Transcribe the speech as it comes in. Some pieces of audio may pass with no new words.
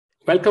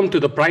Welcome to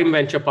the Prime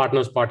Venture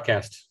Partners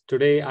podcast.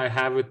 Today, I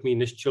have with me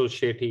Nischal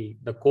Shetty,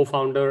 the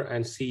co-founder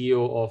and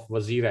CEO of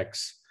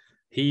WazirX.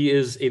 He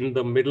is in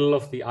the middle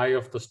of the eye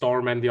of the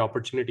storm and the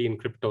opportunity in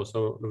crypto.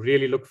 So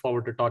really look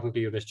forward to talking to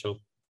you, Nischal.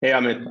 Hey,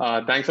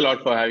 Amit. Thanks a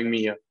lot for having me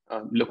here.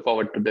 Look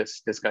forward to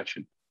this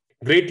discussion.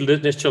 Great,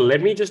 Nischal.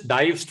 Let me just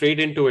dive straight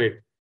into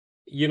it.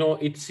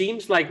 It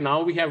seems like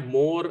now we have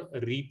more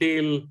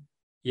retail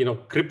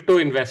crypto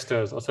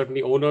investors, or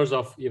certainly owners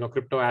of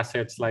crypto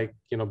assets like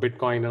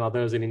Bitcoin and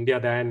others in India,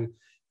 than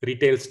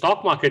retail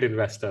stock market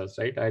investors,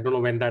 right? I don't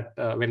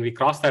know when we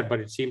cross that, but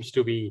it seems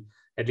to be,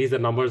 at least the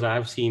numbers I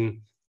have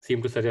seen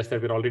seem to suggest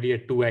that we're already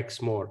at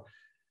 2x more.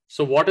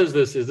 So what is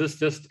this? Is this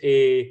just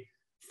a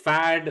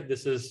fad?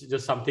 This is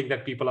just something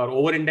that people are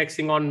over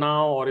indexing on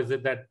now, or is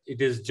it that it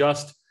is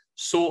just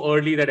so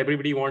early that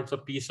everybody wants a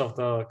piece of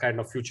the kind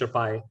of future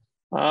pie?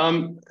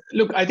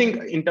 Look, I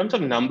think in terms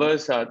of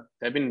numbers, there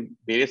have been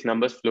various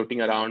numbers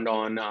floating around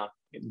on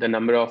the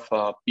number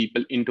of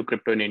people into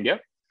crypto in India.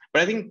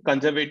 But I think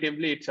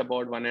conservatively, it's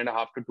about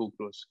 1.5 to 2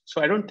 crores. So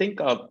I don't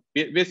think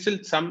we're still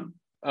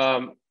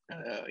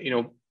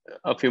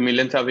a few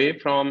millions away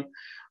from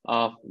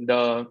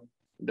the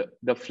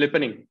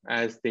flippening,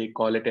 as they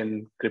call it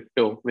in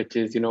crypto, which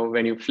is,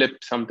 when you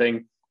flip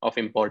something of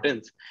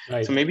importance.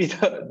 Right. So maybe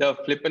the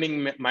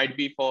flippening might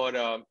be for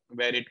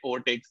where it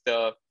overtakes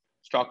the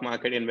stock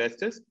market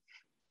investors.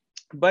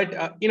 But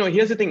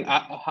here's the thing: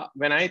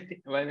 when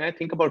I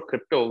think about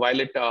crypto, while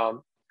it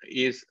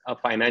is a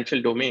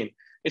financial domain,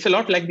 it's a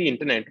lot like the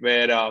internet,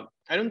 where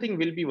I don't think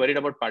we'll be worried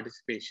about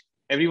participation.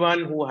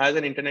 Everyone who has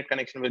an internet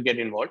connection will get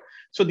involved.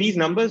 So these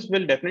numbers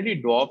will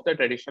definitely dwarf the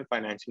traditional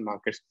financial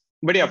markets.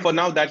 But yeah, for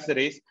now, that's the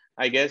race,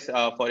 I guess,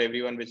 for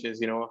everyone, which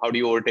is, how do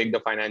you overtake the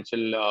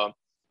financial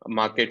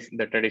markets,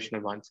 the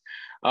traditional ones.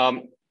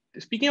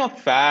 Speaking of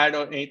fad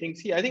or anything,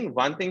 see, I think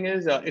one thing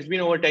is it's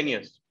been over 10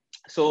 years.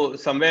 So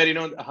somewhere,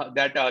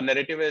 that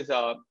narrative is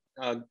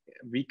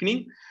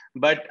weakening.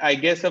 But I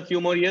guess a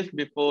few more years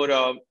before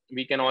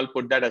we can all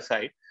put that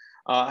aside.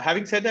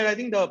 Having said that, I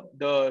think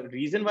the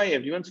reason why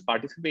everyone's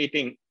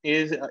participating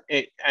is,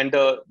 and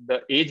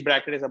the age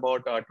bracket is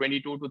about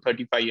 22 to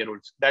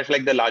 35-year-olds. That's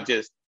like the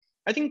largest.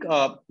 I think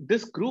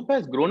this group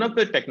has grown up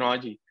with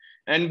technology.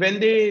 And when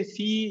they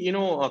see,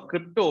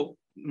 crypto,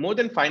 more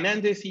than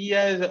finance, they see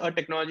as a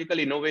technological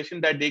innovation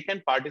that they can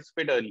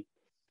participate early.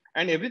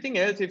 And everything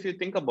else, if you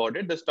think about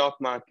it, the stock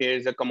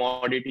markets, the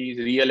commodities,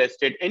 real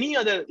estate, any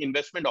other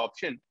investment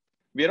option,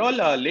 we're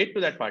all late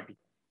to that party.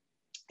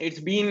 It's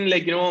been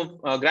like,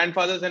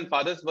 grandfathers and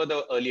fathers were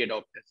the early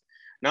adopters.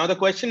 Now, the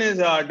question is,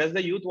 does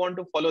the youth want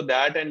to follow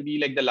that and be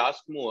like the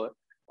last mover,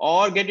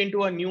 or get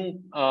into a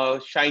new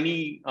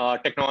shiny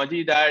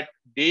technology that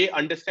they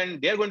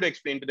understand they're going to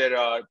explain to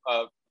their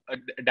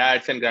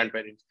dads and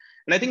grandparents?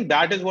 And I think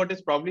that is what is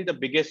probably the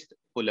biggest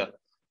puller.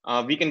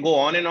 We can go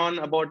on and on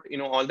about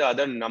all the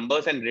other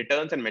numbers and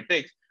returns and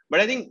metrics, but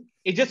I think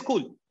it's just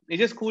cool. It's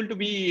just cool to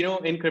be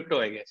in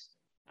crypto, I guess.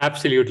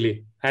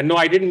 Absolutely. And no,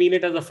 I didn't mean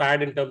it as a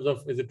fad in terms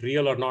of is it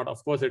real or not.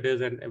 Of course it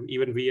is. And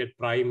even we at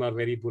Prime are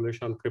very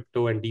bullish on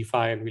crypto and DeFi,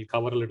 and we'll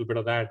cover a little bit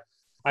of that.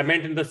 I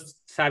meant in the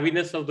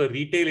savviness of the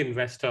retail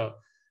investor,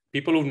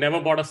 people who've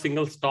never bought a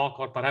single stock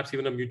or perhaps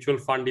even a mutual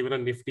fund, even a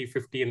Nifty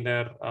 50 in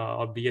their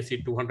or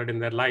BSE 200 in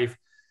their life,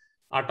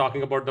 are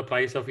talking about the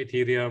price of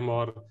Ethereum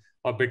or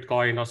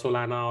Bitcoin or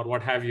Solana or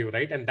what have you,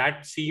 right? And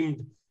that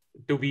seemed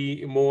to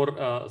be more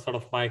sort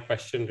of my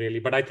question, really.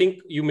 But I think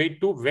you made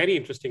two very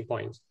interesting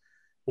points.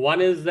 One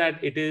is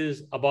that it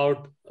is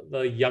about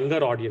the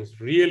younger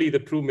audience, really the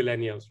true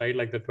millennials, right?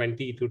 Like the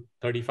 20 to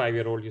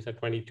 35-year-old, you said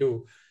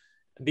 22.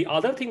 The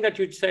other thing that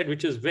you said,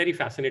 which is very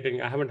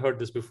fascinating, I haven't heard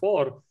this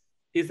before,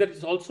 is that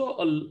it's also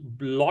a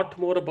lot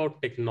more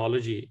about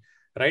technology,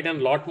 right?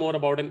 And a lot more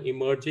about an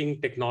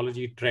emerging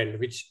technology trend,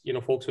 which,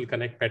 folks will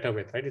connect better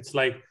with, right? It's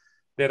like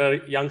there are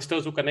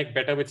youngsters who connect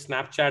better with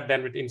Snapchat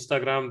than with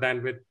Instagram,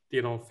 than with,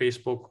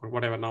 Facebook or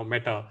whatever, now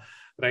Meta,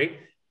 right?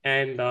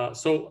 And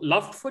so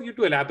love for you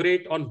to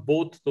elaborate on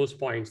both those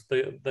points,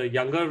 the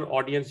younger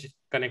audience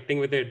connecting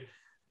with it.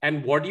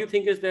 And what do you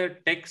think is their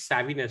tech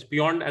savviness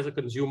beyond as a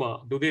consumer?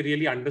 Do they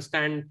really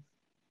understand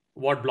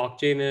what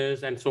blockchain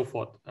is and so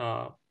forth?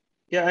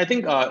 Yeah, I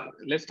think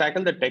let's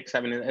tackle the tech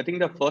savviness. I think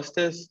the first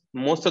is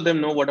most of them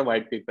know what a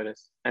white paper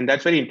is. And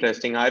that's very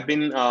interesting. I've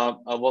been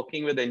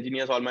working with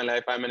engineers all my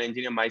life. I'm an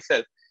engineer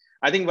myself.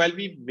 I think while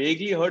we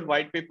vaguely heard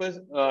white papers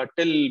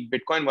till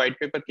Bitcoin white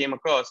paper came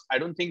across, I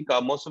don't think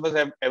most of us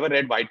have ever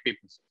read white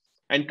papers.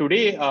 And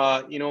today,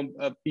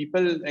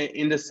 people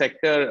in the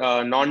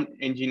sector,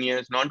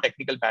 non-engineers,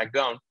 non-technical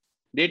background,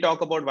 they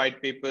talk about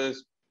white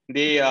papers.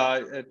 They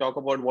talk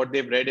about what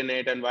they've read in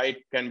it and why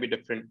it can be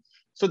different.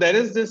 So there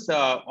is this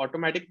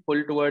automatic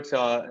pull towards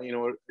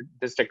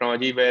this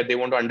technology where they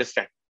want to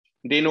understand.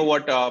 They know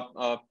what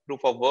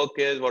proof of work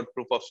is, what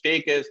proof of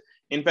stake is.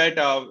 In fact,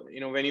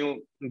 when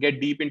you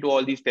get deep into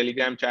all these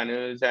Telegram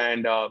channels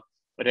and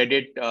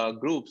Reddit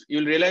groups,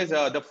 you'll realize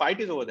the fight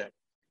is over that.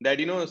 That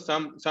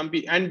some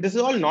people, and this is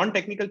all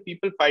non-technical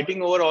people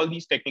fighting over all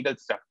these technical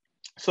stuff.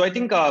 So I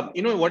think,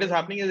 what is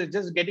happening is it's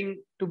just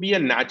getting to be a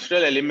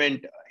natural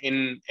element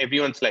in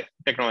everyone's life,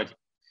 technology.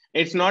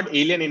 It's not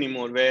alien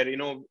anymore, where,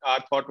 our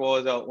thought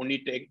was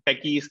only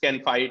techies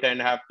can fight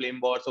and have flame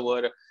wars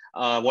over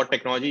what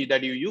technology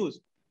that you use.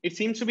 It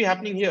seems to be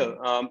happening here.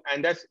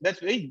 And that's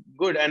very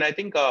good. And I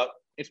think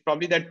it's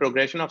probably that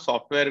progression of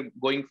software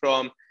going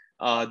from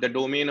the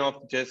domain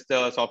of just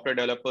software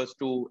developers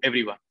to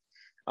everyone.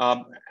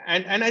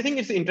 And I think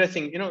it's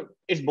interesting,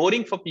 it's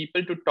boring for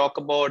people to talk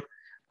about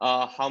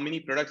how many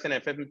products an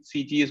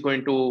FMCG is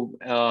going to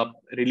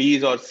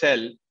release or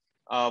sell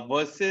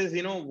versus,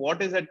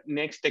 what is that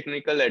next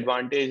technical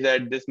advantage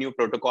that this new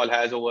protocol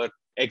has over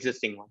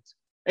existing ones.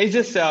 It's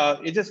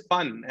just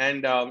fun.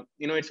 And,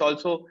 it's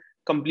also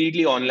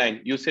completely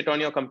online. You sit on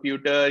your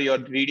computer, you're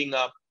reading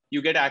up,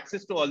 you get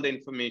access to all the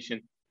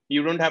information.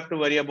 You don't have to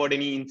worry about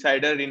any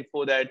insider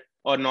info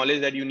or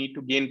knowledge that you need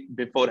to gain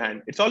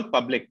beforehand. It's all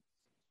public.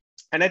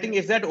 And I think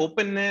it's that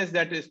openness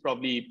that is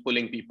probably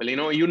pulling people.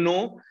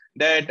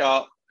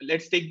 That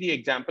let's take the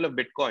example of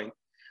Bitcoin.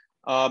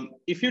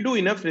 If you do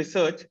enough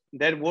research,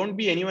 there won't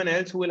be anyone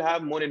else who will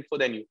have more info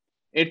than you.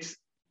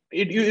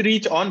 You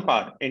reach on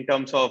par in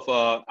terms of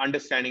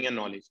understanding and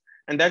knowledge.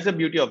 And that's the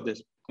beauty of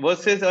this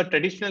versus a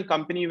traditional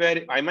company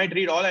where I might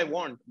read all I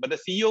want, but the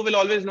CEO will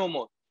always know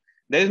more.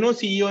 There is no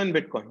CEO in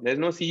Bitcoin. There's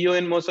no CEO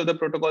in most of the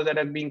protocols that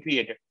have been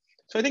created.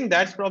 So I think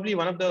that's probably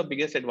one of the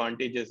biggest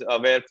advantages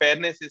where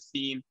fairness is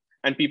seen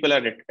and people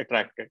are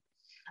attracted.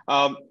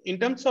 In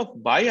terms of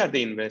why are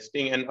they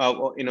investing and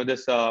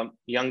this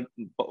young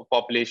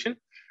population,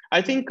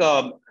 I think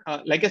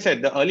like I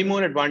said, the early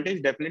mode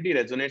advantage definitely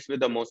resonates with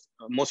the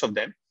most of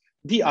them.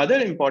 The other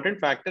important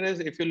factor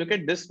is if you look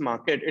at this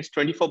market, it's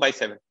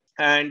 24/7,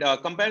 and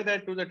compare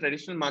that to the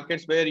traditional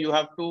markets where you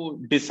have to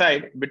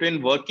decide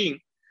between working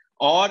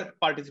or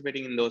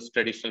participating in those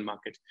traditional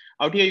markets.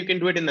 Out here, you can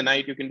do it in the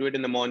night, you can do it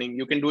in the morning,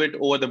 you can do it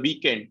over the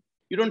weekend.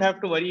 You don't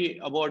have to worry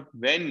about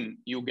when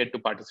you get to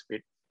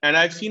participate. And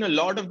I've seen a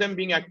lot of them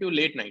being active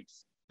late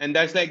nights. And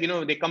that's like,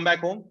 they come back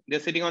home,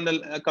 they're sitting on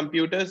the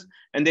computers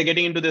and they're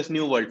getting into this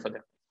new world for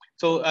them.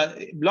 So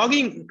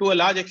blogging to a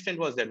large extent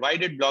was that. Why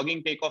did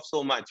blogging take off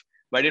so much?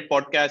 Why did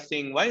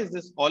podcasting? Why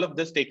is all of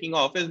this taking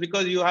off? Is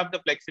because you have the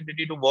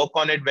flexibility to work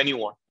on it when you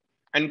want.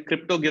 And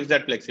crypto gives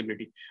that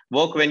flexibility.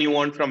 Work when you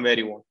want from where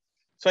you want.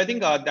 So I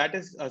think that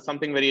is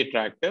something very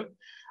attractive.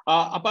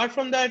 Apart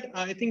from that,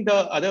 I think the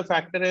other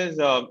factor is,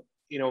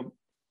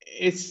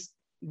 it's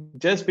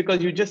just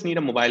because you just need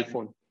a mobile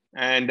phone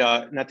and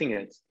nothing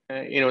else.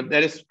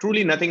 There is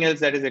truly nothing else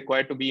that is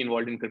required to be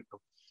involved in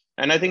crypto.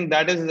 And I think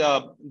that is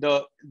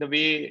the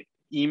way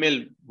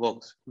email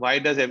works. Why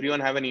does everyone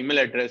have an email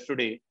address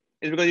today?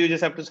 It's because you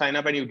just have to sign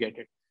up and you get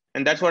it.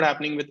 And that's what's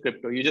happening with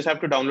crypto. You just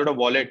have to download a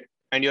wallet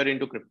and you're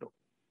into crypto.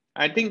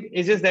 I think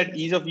it's just that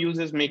ease of use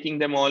is making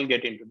them all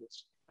get into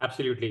this.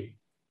 Absolutely.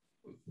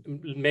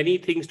 Many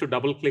things to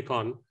double click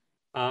on.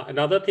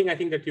 Another thing I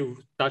think that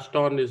you've touched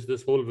on is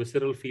this whole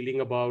visceral feeling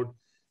about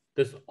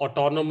this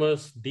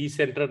autonomous,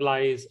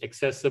 decentralized,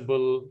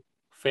 accessible,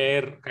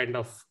 fair kind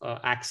of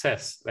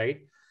access,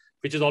 right?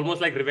 Which is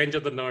almost like Revenge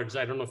of the Nerds.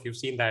 I don't know if you've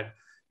seen that,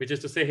 which is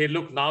to say, hey,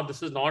 look, now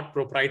this is not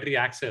proprietary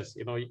access.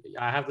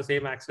 I have the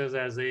same access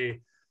as a,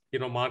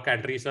 Mark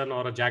Andreessen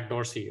or a Jack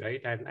Dorsey,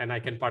 right? And I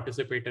can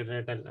participate in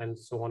it and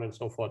so on and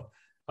so forth.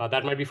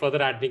 That might be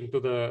further adding to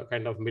the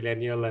kind of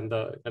millennial and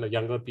the kind of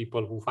younger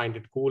people who find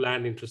it cool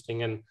and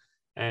interesting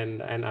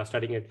and are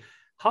studying it.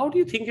 How do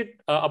you think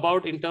it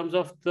about in terms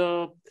of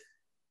the,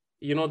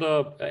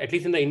 at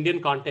least in the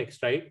Indian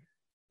context, right?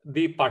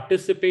 The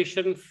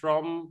participation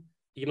from,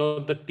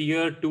 the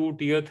tier 2,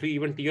 tier 3,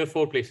 even tier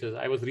 4 places.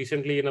 I was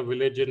recently in a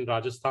village in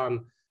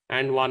Rajasthan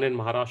and one in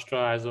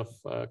Maharashtra as of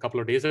a couple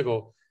of days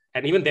ago.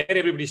 And even there,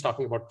 everybody's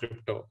talking about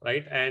crypto,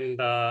 right? And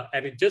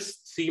it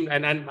just seemed,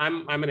 and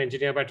I'm an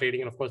engineer by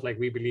training, and of course, like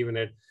we believe in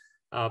it.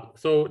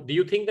 So do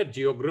you think that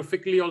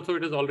geographically also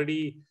it is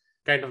already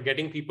kind of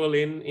getting people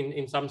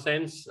in some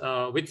sense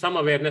with some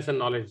awareness and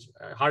knowledge?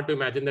 Hard to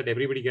imagine that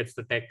everybody gets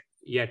the tech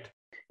yet.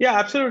 Yeah,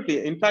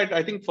 absolutely. In fact,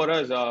 I think for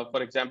us,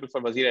 for example,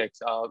 for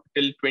WazirX,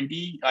 till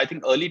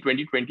early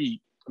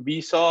 2020,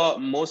 we saw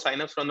more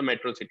signups from the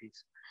metro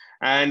cities.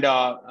 And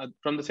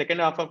from the second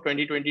half of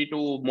 2020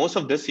 to most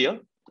of this year,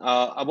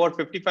 about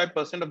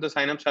 55% of the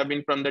signups have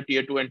been from the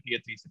tier 2 and tier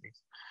 3 cities.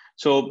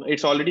 So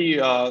it's already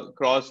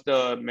crossed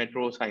the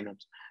metro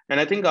signups. And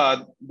I think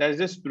there's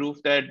just proof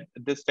that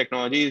this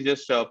technology is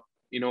just,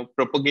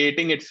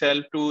 propagating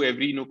itself to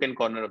every nook and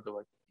corner of the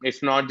world.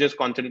 It's not just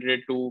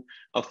concentrated to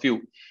a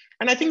few.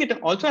 And I think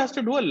it also has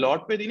to do a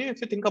lot with,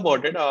 if you think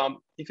about it,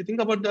 if you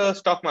think about the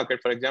stock market,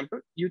 for example,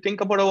 you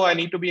think about, I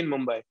need to be in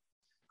Mumbai.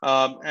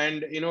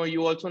 And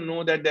you also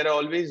know that there are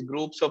always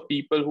groups of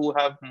people who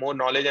have more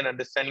knowledge and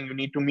understanding. You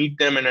need to meet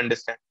them and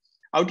understand.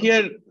 Out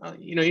here,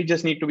 you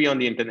just need to be on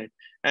the internet,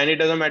 and it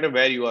doesn't matter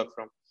where you are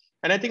from.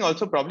 And I think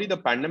also probably the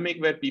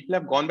pandemic where people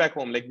have gone back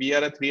home. Like we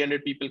are a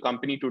 300 people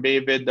company today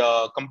with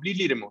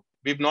completely remote.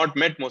 We've not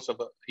met most of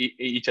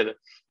each other.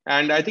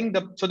 And I think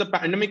the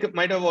pandemic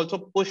might have also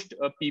pushed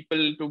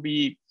people to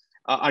be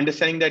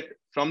understanding that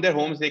from their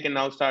homes, they can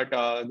now start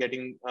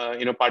getting,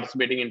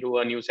 participating into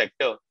a new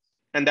sector.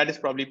 And that is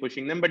probably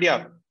pushing them. But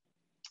yeah,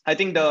 I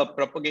think the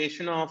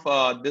propagation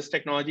of this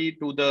technology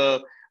to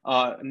the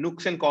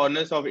nooks and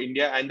corners of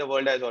India and the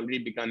world has already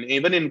begun.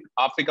 Even in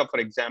Africa, for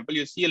example,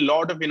 you see a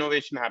lot of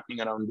innovation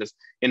happening around this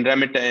in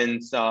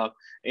remittance,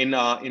 in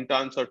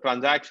terms of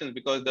transactions,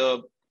 because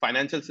the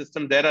financial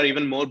systems there are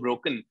even more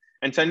broken.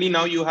 And suddenly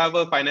now you have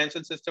a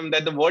financial system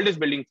that the world is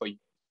building for you.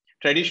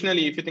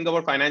 Traditionally, if you think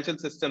about financial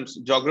systems,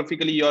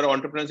 geographically, your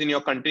entrepreneurs in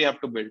your country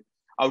have to build.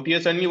 Out here,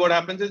 suddenly what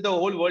happens is the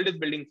whole world is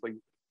building for you.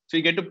 So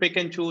you get to pick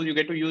and choose, you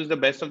get to use the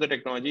best of the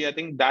technology. I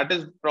think that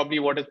is probably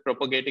what is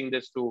propagating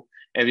this to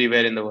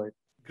everywhere in the world.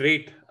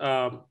 Great.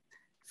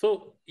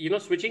 So,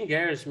 switching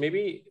gears,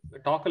 maybe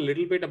talk a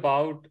little bit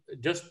about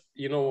just,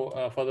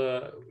 for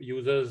the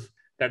users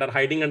that are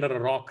hiding under a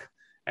rock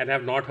and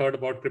have not heard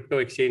about crypto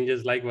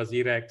exchanges like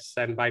WazirX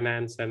and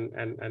Binance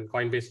and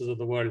Coinbases of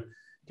the world.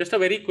 Just a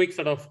very quick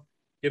sort of,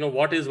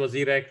 what is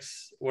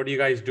WazirX? What do you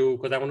guys do?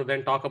 Because I want to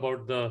then talk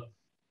about the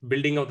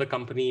building of the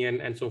company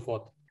and so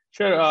forth.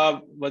 Sure.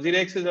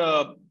 WazirX is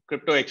a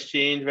crypto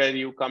exchange where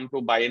you come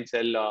to buy and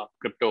sell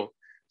crypto.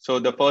 So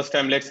the first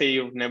time, let's say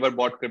you've never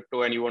bought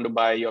crypto and you want to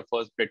buy your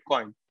first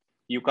Bitcoin,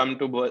 you come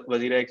to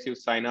WazirX, you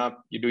sign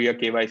up, you do your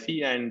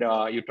KYC,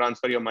 and you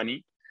transfer your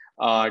money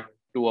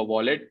to a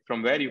wallet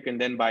from where you can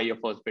then buy your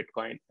first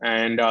Bitcoin.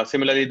 And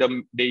similarly,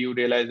 the day you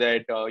realize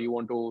that you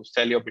want to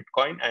sell your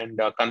Bitcoin and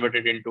convert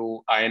it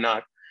into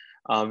INR,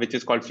 which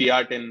is called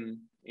fiat in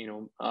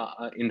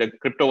the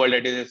crypto world,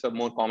 it is a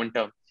more common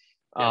term.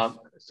 Yes.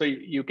 So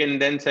you can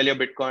then sell your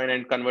Bitcoin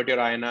and convert your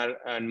INR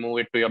and move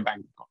it to your bank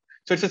account.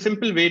 So it's a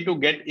simple way to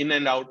get in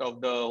and out of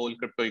the whole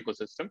crypto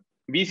ecosystem.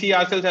 We see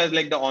ourselves as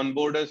like the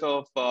onboarders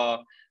of,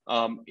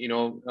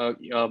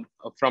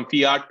 from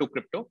fiat to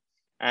crypto.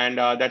 And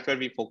that's where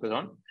we focus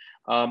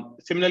on.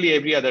 Similarly,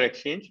 every other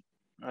exchange.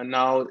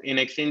 Now in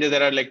exchanges,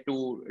 there are like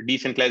two: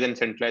 decentralized and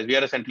centralized. We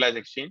are a centralized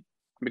exchange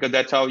because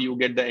that's how you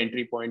get the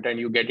entry point and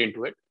you get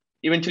into it.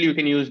 Eventually, you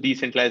can use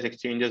decentralized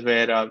exchanges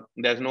where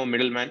there's no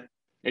middleman.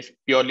 It's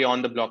purely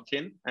on the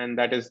blockchain. And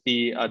that is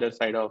the other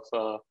side of,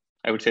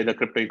 I would say, the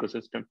crypto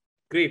ecosystem.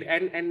 Great.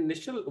 And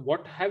Nischal,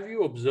 what have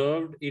you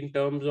observed in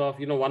terms of,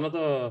 one of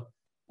the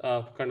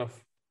kind of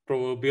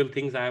proverbial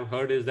things I have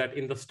heard is that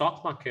in the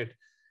stock market,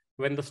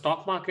 when the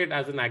stock market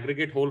as an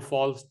aggregate whole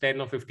falls 10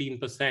 or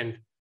 15%,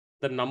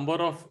 the number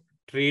of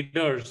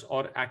traders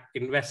or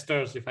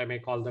investors, if I may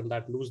call them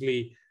that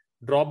loosely,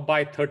 drop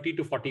by 30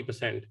 to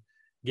 40%.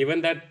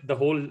 Given that the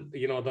whole,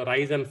 the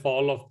rise and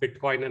fall of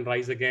Bitcoin and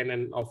rise again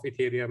and of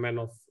Ethereum and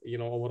of,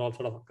 overall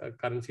sort of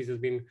currencies has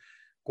been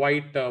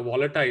quite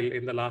volatile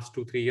in the last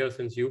 2-3 years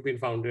since you've been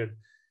founded.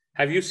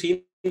 Have you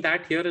seen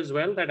that here as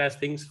well, that as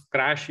things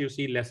crash, you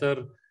see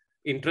lesser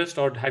interest,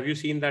 or have you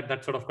seen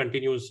that sort of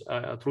continues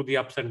through the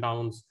ups and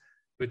downs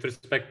with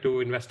respect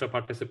to investor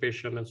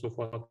participation and so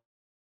forth?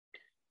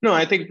 No,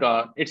 I think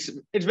it's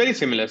very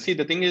similar. See,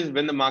 the thing is,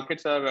 when the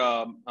markets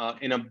are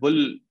in a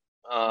bull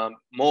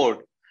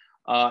mode,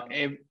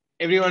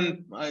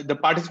 everyone, the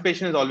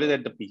participation is always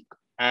at the peak.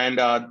 And,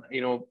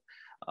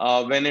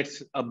 when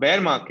it's a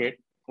bear market,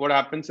 what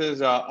happens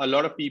is a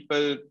lot of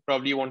people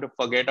probably want to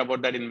forget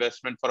about that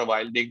investment for a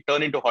while. They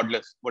turn into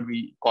hodlers, what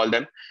we call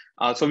them.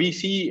 So we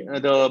see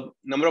the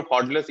number of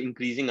hodlers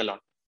increasing a lot.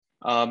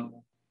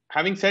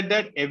 Having said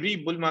that, every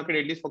bull market,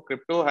 at least for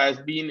crypto,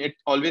 it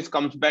always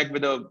comes back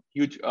with a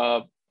huge,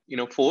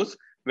 force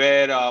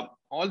where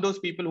all those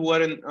people who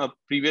are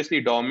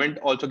previously dormant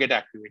also get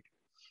activated.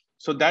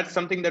 So that's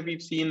something that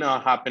we've seen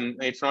happen.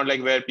 It's not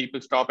like where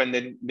people stop and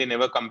then they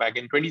never come back.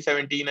 In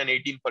 2017 and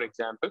 18, for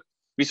example,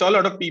 we saw a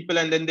lot of people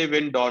and then they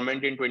went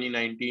dormant in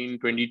 2019,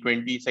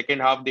 2020. Second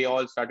half, they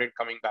all started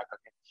coming back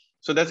again.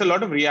 So there's a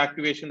lot of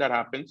reactivation that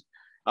happens.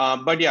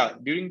 But yeah,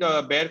 during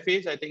the bear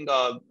phase, I think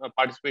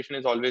participation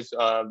is always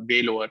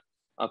way lower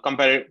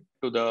compared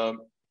to the,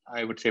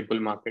 I would say, bull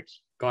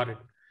markets. Got it.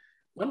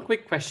 One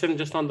quick question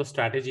just on the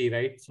strategy,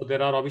 right? So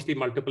there are obviously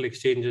multiple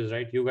exchanges,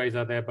 right? You guys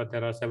are there, but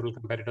there are several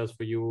competitors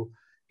for you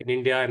in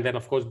India. And then,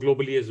 of course,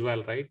 globally as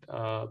well, right?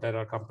 There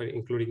are companies,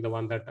 including the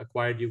one that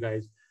acquired you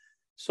guys.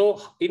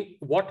 So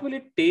what will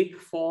it take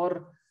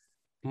for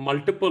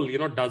multiple,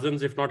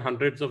 dozens, if not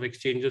hundreds of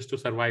exchanges to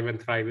survive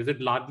and thrive? Is it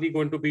largely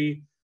going to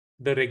be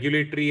the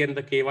regulatory and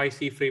the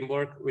KYC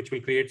framework, which will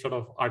create sort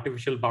of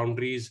artificial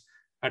boundaries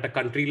at a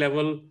country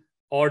level?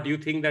 Or do you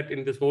think that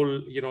in this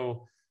whole,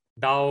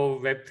 DAO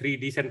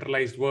Web3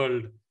 decentralized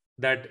world,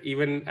 that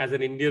even as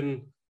an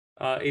Indian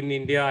in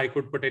India, I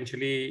could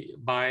potentially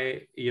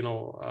buy,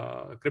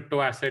 crypto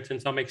assets in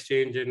some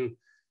exchange in,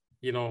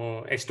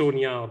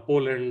 Estonia or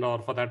Poland,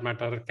 or for that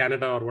matter,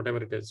 Canada or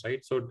whatever it is,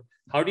 right? So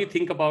how do you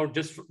think about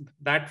just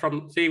that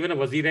from, say, even a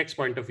WazirX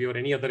point of view or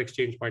any other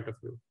exchange point of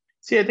view?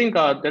 See, I think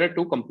there are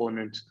two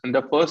components. And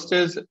the first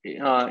is,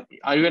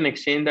 are you an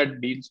exchange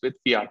that deals with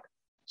fiat?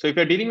 So if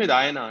you're dealing with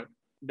INR,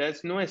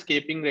 there's no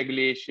escaping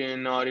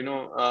regulation or,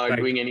 right,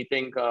 doing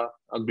anything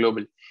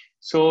global.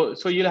 So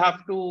you'll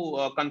have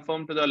to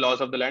conform to the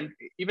laws of the land,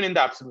 even in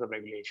the absence of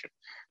regulation.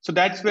 So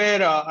that's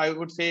where I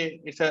would say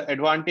it's an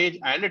advantage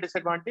and a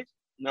disadvantage.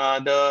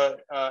 The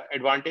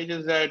advantage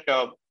is that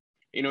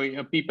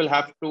people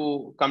have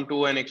to come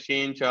to an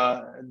exchange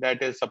that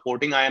is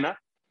supporting INR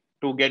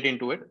to get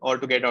into it or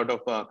to get out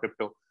of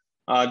crypto.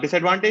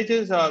 Disadvantage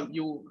is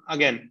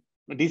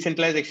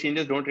decentralized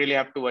exchanges don't really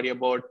have to worry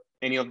about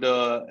any of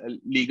the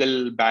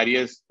legal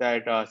barriers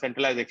that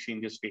centralized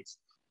exchanges face.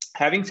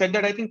 Having said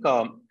that, I think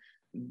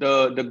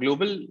the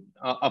global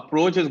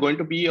approach is going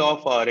to be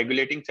of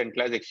regulating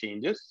centralized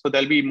exchanges. So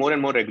there'll be more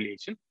and more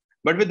regulation.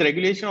 But with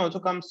regulation also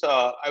comes,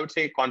 I would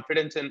say,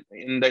 confidence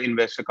in the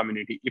investor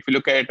community. If you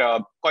look at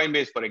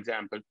Coinbase, for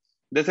example,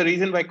 there's a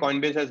reason why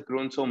Coinbase has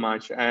grown so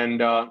much. And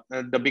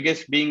the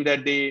biggest being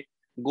that they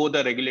go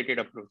the regulated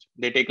approach.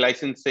 They take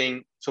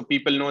licensing, so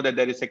people know that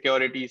there is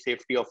security,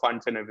 safety of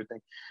funds and everything.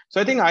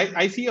 So I think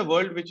I see a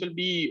world which will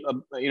be,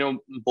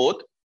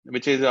 both,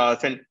 which is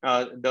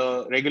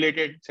the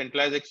regulated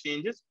centralized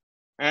exchanges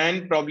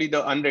and probably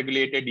the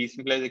unregulated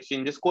decentralized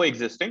exchanges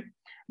coexisting.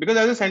 Because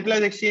as a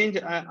centralized exchange,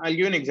 I'll give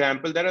you an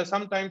example. There are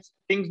sometimes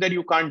things that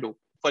you can't do.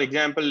 For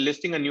example,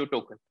 listing a new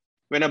token.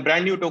 When a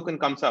brand new token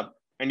comes up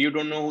and you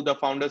don't know who the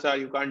founders are,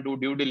 you can't do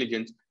due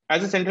diligence.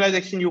 As a centralized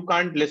exchange, you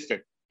can't list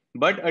it.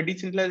 But a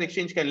decentralized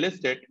exchange can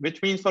list it,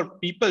 which means for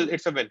people,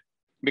 it's a win.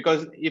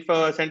 Because if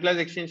a centralized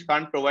exchange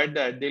can't provide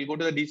that, they'll go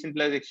to the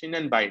decentralized exchange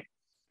and buy it.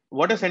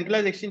 What a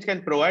centralized exchange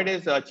can provide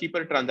is a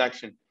cheaper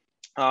transaction.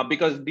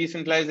 Because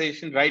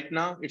decentralization right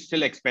now, it's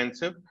still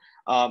expensive.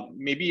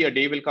 Maybe a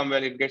day will come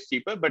where it gets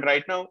cheaper, but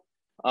right now,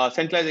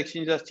 centralized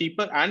exchanges are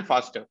cheaper and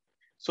faster.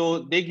 So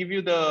they give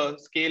you the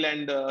scale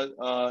and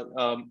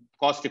the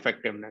cost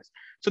effectiveness.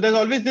 So there's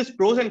always this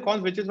pros and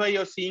cons, which is why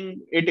you're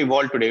seeing it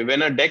evolve today.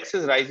 When a DEX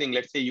is rising,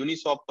 let's say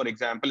Uniswap, for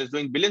example, is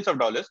doing billions of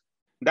dollars,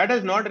 that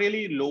has not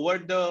really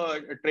lowered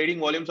the trading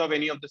volumes of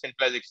any of the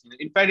centralized exchanges.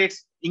 In fact,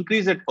 it's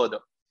increased it further.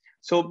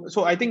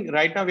 So I think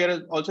right now we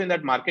are also in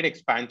that market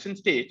expansion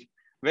stage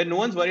where no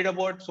one's worried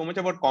about so much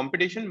about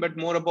competition, but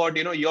more about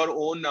your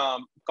own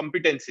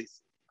competencies.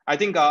 I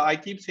think I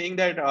keep saying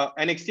that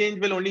an exchange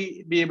will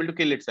only be able to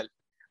kill itself,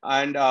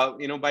 and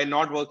by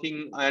not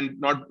working and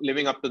not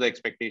living up to the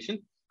expectation.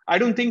 I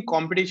don't think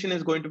competition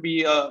is going to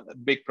be a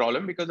big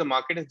problem because the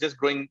market is just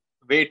growing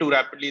way too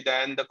rapidly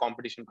than the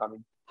competition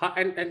coming.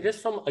 And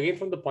just from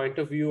the point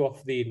of view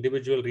of the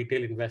individual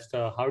retail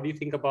investor, how do you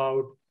think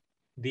about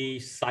the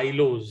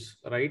silos,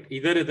 right?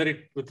 Either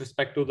it with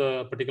respect to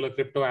the particular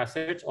crypto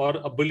assets or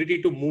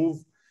ability to move,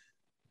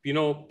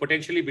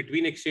 potentially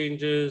between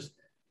exchanges,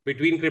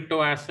 between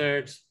crypto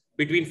assets,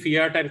 between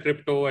fiat and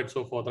crypto and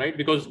so forth, right?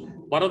 Because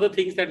one of the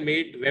things that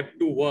made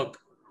Web2 work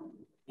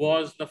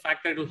was the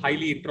fact that it was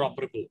highly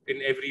interoperable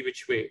in every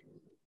which way.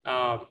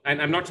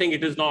 And I'm not saying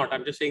it is not,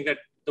 I'm just saying that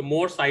the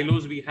more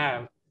silos we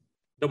have,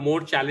 the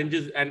more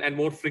challenges and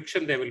more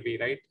friction there will be,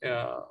 right?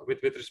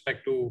 With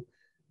respect to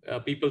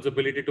people's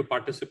ability to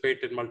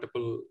participate in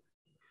multiple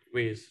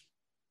ways.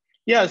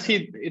 Yeah,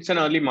 see, it's an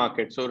early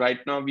market. So right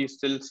now we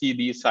still see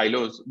these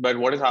silos, but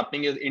what is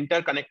happening is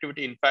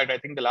interconnectivity. In fact, I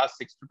think the last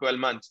 6 to 12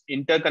 months,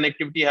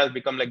 interconnectivity has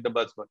become like the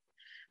buzzword,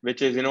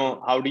 which is,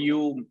 how do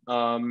you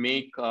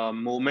make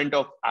movement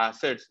of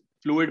assets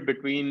fluid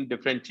between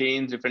different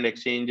chains, different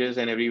exchanges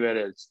and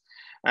everywhere else.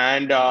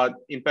 And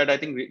in fact, I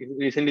think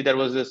recently there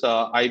was this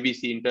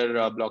IBC,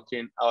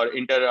 inter-blockchain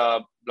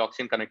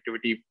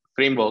connectivity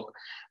framework,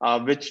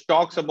 which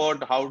talks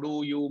about how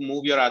do you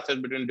move your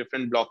assets between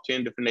different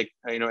blockchain, different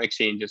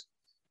exchanges.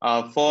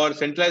 For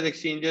centralized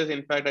exchanges,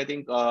 in fact, I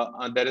think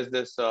there is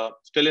this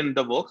still in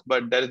the works,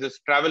 but there is this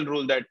travel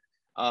rule that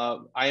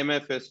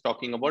IMF is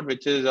talking about,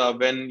 which is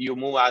when you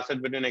move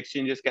assets between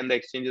exchanges, can the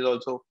exchanges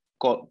also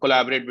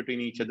collaborate between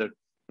each other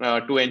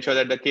to ensure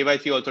that the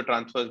KYC also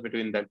transfers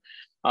between them.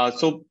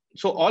 So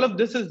all of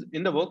this is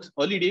in the works,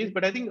 early days,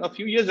 but I think a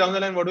few years down the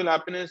line, what will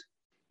happen is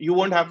you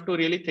won't have to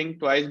really think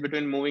twice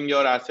between moving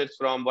your assets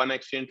from one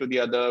exchange to the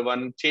other,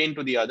 one chain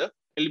to the other.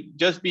 It'll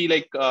just be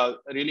like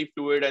really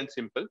fluid and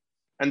simple.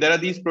 And there are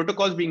these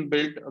protocols being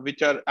built,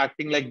 which are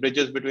acting like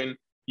bridges between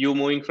you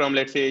moving from,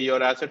 let's say,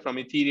 your asset from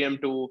Ethereum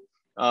to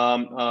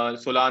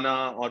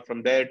Solana or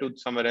from there to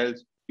somewhere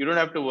else. You don't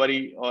have to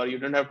worry, or you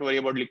don't have to worry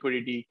about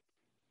liquidity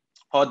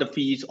or the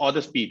fees or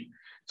the speed.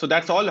 So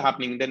that's all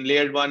happening. Then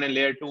layer 1 and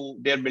layer 2,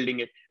 they're building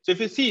it. So if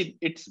you see,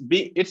 it's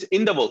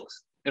in the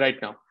works right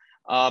now.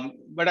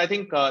 But I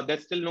think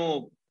there's still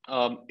no,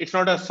 it's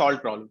not a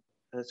solved problem.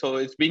 So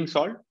it's being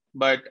solved,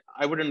 but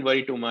I wouldn't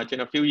worry too much.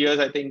 In a few years,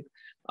 I think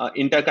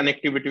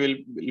interconnectivity will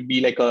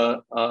be like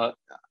a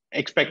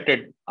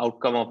expected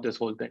outcome of this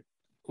whole thing.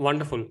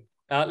 Wonderful.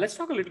 Let's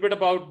talk a little bit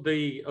about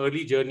the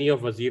early journey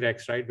of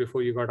WazirX, right?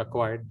 Before you got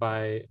acquired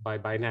by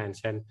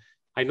Binance. And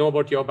I know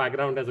about your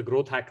background as a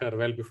growth hacker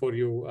well before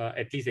you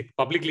at least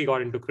publicly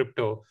got into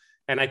crypto.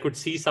 And I could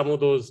see some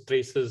of those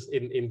traces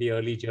in the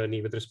early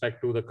journey with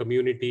respect to the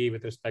community,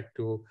 with respect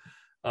to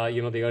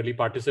the early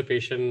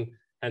participation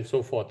and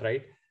so forth,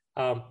 right?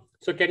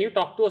 So can you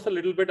talk to us a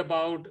little bit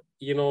about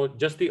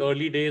just the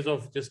early days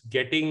of just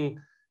getting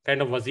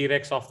kind of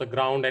WazirX off the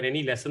ground, and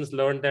any lessons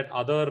learned that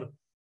other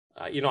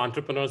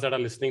entrepreneurs that are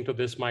listening to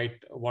this might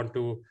want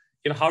to,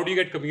 how do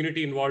you get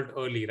community involved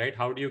early, right?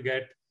 How do you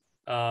get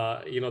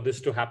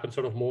this to happen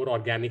sort of more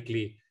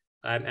organically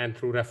and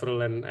through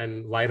referral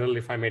and viral,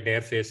 if I may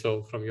dare say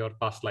so, from your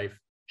past life?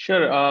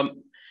 Sure.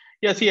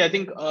 Yeah, see, I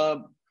think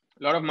a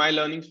lot of my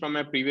learnings from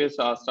my previous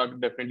startup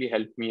definitely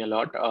helped me a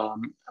lot.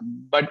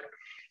 But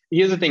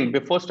here's the thing,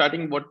 before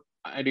starting, what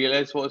I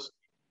realized was,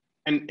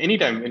 and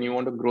anytime when you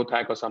want to growth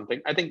hack or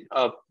something, I think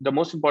the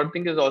most important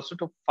thing is also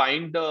to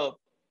find the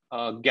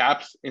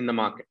gaps in the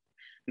market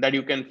that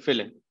you can fill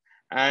in.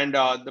 And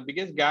the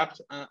biggest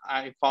gaps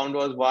I found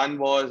was, one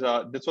was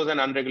this was an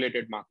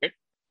unregulated market,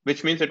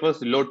 which means it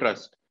was low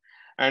trust.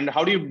 And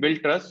how do you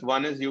build trust?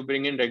 One is you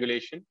bring in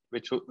regulation,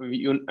 which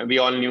we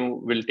all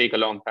knew will take a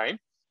long time.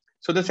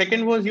 So the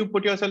second was you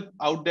put yourself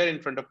out there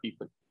in front of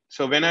people.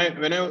 So when I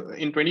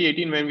in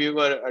 2018, when we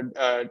were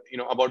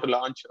about to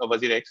launch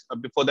WazirX,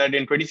 before that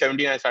in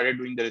 2017 I started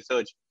doing the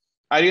research.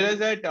 I realized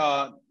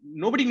that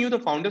nobody knew the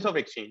founders of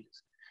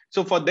exchanges.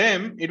 So for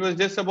them, it was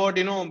just about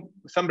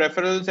some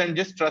referrals and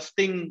just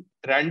trusting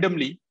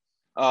randomly.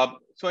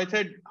 So I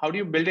said, how do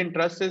you build in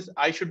trust? Is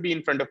I should be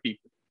in front of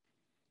people.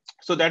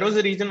 So that was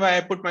the reason why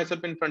I put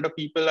myself in front of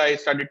people. I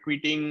started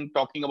tweeting,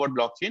 talking about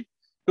blockchain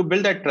to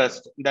build that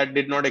trust that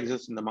did not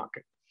exist in the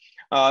market.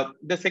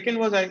 The second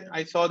was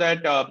I saw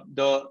that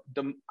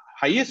the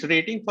highest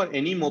rating for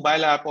any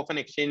mobile app of an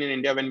exchange in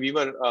India when we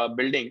were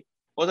building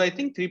was, I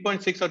think,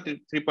 3.6 or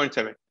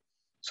 3.7.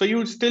 So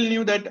you still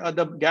knew that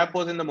the gap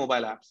was in the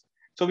mobile apps.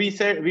 So we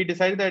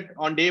decided that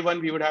on day one,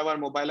 we would have our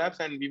mobile apps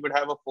and we would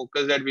have a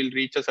focus that we'll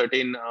reach a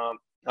certain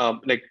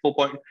like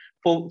 4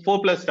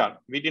 plus star.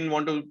 We didn't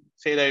want to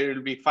say that it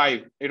will be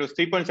 5. It was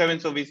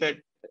 3.7. So we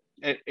said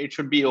it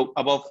should be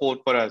above 4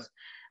 for us.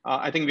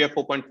 I think we are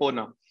 4.4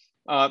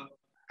 now.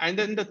 And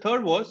then the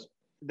third was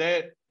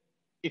that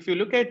if you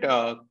look at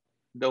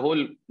the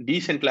whole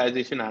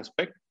decentralization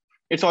aspect,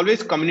 it's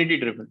always community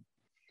driven.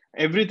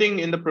 Everything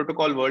in the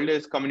protocol world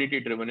is community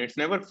driven. It's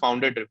never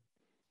founder driven.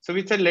 So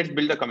we said, let's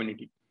build a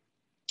community.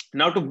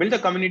 Now, to build a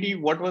community,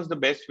 what was the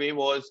best way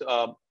was,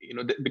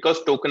 because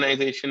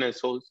tokenization is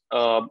so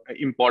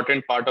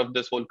important part of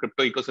this whole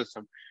crypto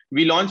ecosystem,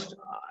 we launched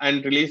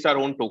and released our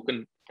own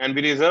token, and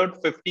we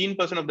reserved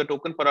 15% of the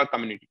token for our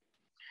community.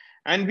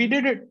 And we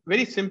did it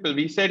very simple.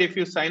 We said, if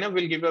you sign up,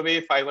 we'll give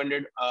away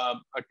 500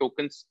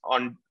 tokens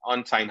on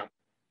sign up.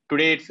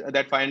 Today, it's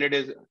that 500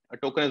 is a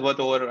token is worth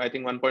over, I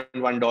think,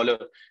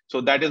 $1.1. So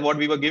that is what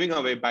we were giving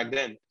away back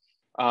then.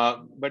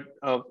 But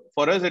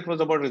for us, it was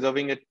about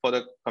reserving it for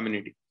the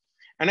community.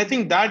 And I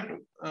think that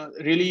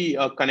really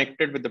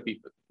connected with the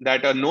people.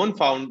 That a known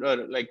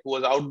founder, like who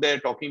was out there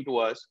talking to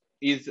us,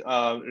 is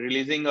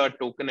releasing a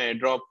token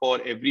airdrop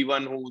for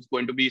everyone who's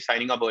going to be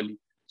signing up early.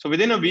 So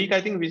within a week, I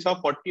think we saw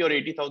 40 or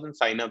 80,000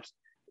 signups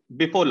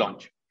before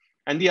launch.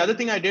 And the other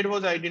thing I did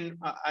was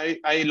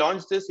I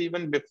launched this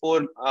even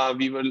before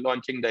we were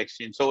launching the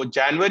exchange. So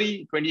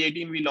January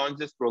 2018, we launched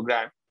this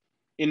program.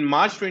 In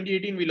March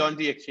 2018, we launched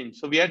the exchange.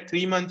 So we had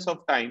 3 months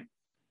of time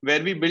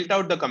where we built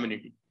out the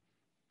community.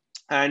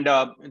 And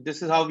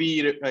this is how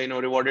we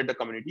rewarded the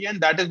community. And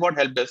that is what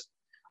helped us.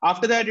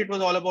 After that, it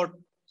was all about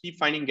keep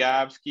finding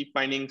gaps, keep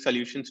finding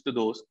solutions to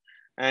those,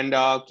 and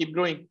keep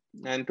growing.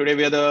 And today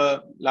we are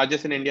the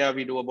largest in India.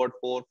 We do about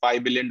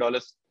 $4-5 billion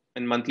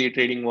in monthly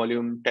trading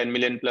volume, 10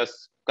 million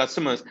plus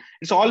customers.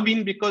 It's all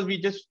been because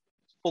we just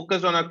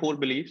focused on our core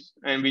beliefs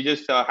and we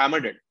just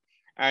hammered it.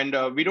 And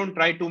we don't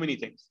try too many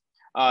things.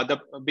 The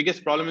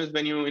biggest problem is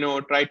when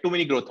you try too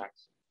many growth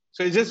hacks.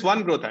 So it's just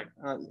one growth hack.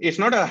 It's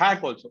not a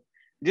hack also.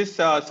 Just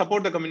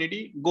support the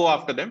community, go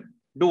after them,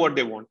 do what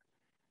they want.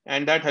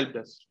 And that helped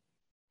us.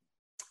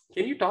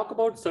 Can you talk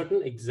about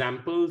certain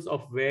examples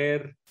of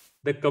where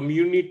the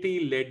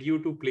community led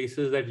you to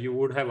places that you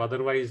would have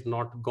otherwise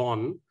not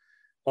gone,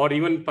 or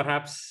even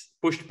perhaps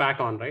pushed back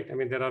on, right? I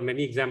mean, there are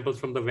many examples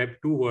from the Web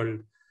 2 world,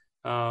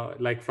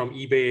 like from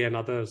eBay and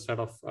others sort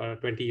of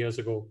 20 years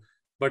ago.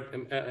 But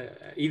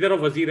either of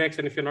WazirX,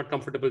 and if you're not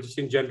comfortable, just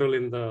in general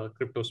in the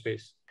crypto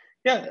space.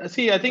 Yeah,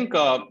 see, I think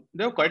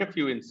there are quite a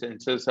few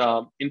instances.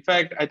 In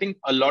fact, I think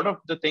a lot of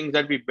the things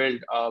that we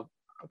build,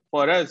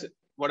 for us,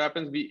 what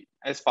happens, we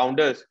as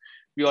founders,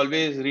 we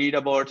always read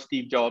about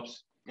Steve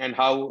Jobs and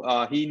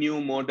how he knew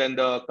more than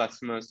the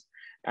customers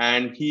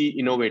and he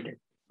innovated.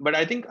 But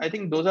I think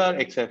those are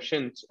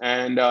exceptions,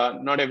 and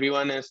not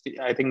everyone is.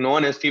 I think no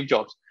one is Steve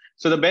Jobs.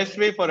 So the best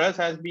way for us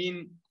has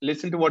been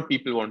listen to what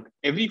people want.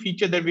 Every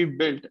feature that we've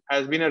built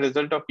has been a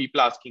result of people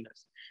asking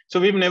us. So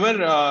we've never,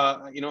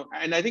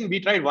 and I think we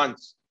tried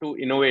once to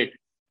innovate.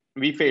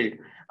 We failed.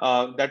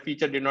 That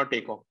feature did not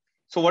take off.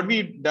 So what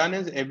we've done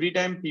is every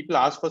time people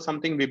ask for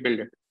something, we build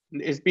it.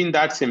 It's been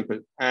that simple.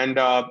 And,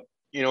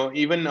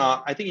 even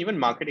I think even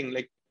marketing,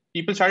 like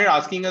people started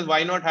asking us,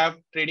 why not have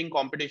trading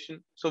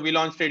competition? So we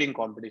launched trading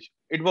competition.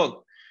 It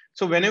worked.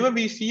 So whenever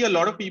we see a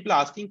lot of people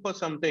asking for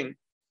something,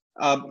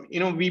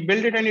 we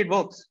build it and it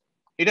works.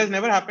 It has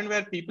never happened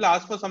where people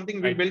ask for something,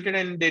 we built it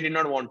and they did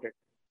not want it.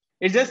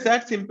 It's just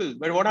that simple.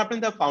 But what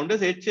happens, the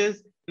founder's itch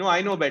is, no,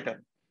 I know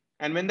better.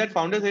 And when that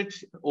founders hit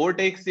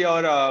overtakes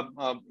your,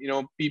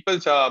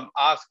 people's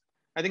ask,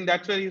 I think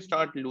that's where you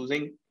start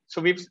losing.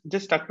 So we've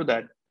just stuck to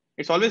that.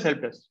 It's always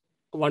helped us.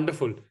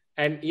 Wonderful.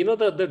 And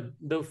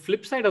the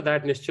flip side of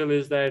that, Nischal,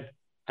 is that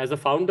as a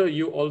founder,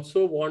 you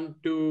also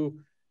want to,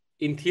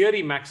 in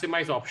theory,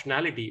 maximize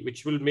optionality,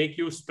 which will make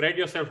you spread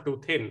yourself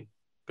too thin.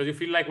 Because you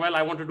feel like, well,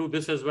 I want to do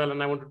this as well,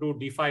 and I want to do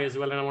DeFi as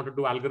well, and I want to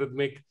do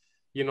algorithmic,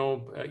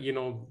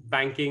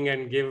 banking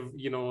and give,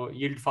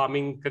 yield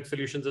farming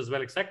solutions as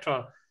well,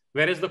 etc.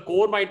 Whereas the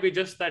core might be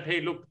just that,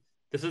 hey, look,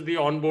 this is the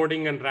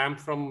onboarding and ramp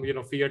from,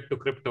 fiat to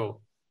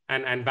crypto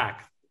and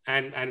back.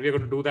 And we're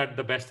going to do that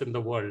the best in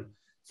the world.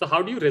 So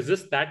how do you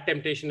resist that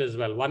temptation as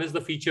well? One is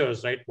the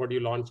features, right? What do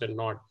you launch and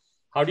not?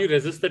 How do you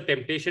resist the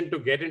temptation to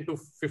get into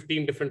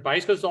 15 different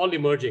pies? Because it's all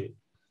emerging.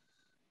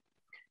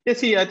 Yeah,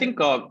 see, I think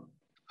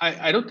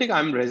I don't think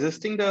I'm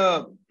resisting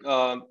the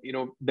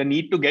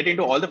need to get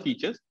into all the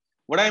features.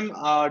 What I'm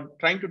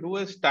trying to do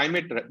is time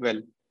it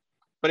well.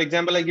 For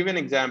example, I'll give you an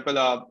example.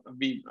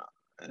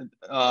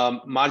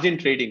 Margin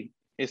trading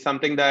is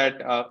something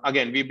that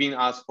again we've been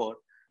asked for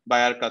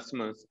by our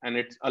customers, and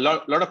it's a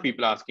lot of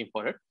people asking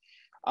for it.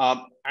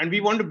 And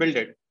we want to build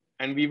it,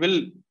 and we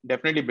will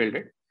definitely build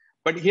it.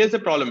 But here's the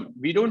problem.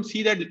 We don't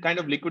see that kind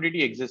of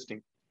liquidity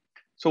existing.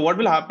 So what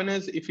will happen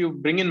is if you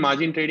bring in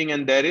margin trading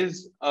and there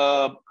is,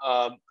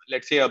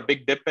 let's say, a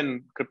big dip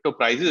in crypto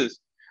prices,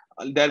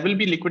 there will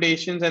be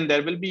liquidations and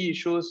there will be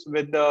issues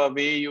with the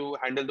way you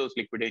handle those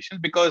liquidations,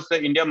 because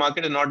the India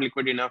market is not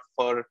liquid enough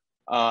for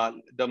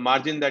the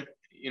margin that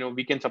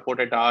we can support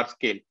at our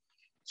scale.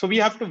 So we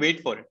have to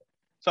wait for it.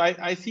 So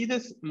I see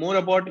this more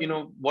about,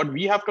 what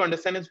we have to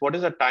understand is what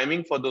is the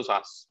timing for those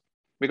asks,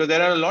 because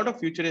there are a lot of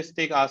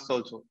futuristic asks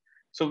also.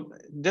 So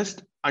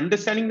just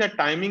understanding that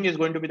timing is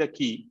going to be the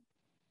key.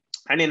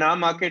 And in our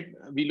market,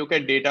 we look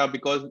at data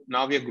because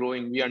now we are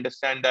growing. We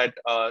understand that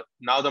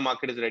now the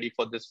market is ready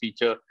for this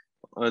feature.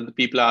 The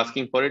people are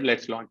asking for it.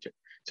 Let's launch it.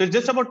 So it's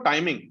just about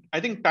timing.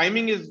 I think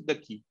timing is the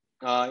key.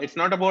 It's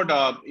not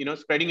about,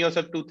 spreading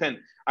yourself too thin.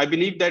 I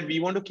believe that we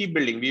want to keep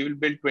building. We will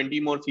build 20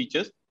 more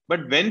features,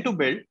 but when to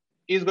build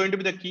is going to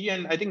be the key.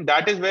 And I think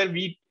that is where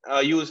we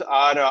use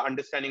our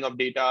understanding of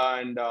data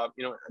and,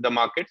 the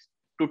markets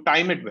to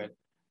time it well.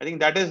 I think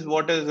that is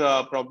what is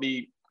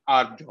probably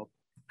our job.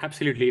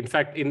 Absolutely. In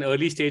fact, in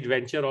early stage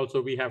venture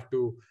also, we have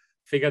to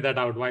figure that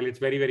out. While it's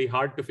very, very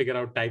hard to figure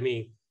out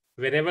timing,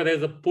 whenever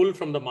there's a pull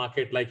from the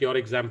market, like your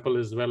example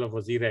as well of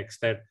WazirX,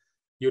 that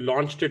you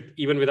launched it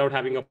even without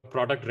having a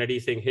product ready,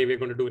 saying, hey, we're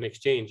going to do an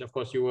exchange. Of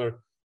course, you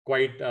were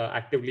quite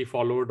actively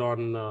followed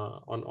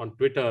on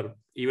Twitter,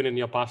 even in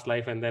your past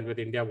life. And then with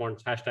India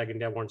wants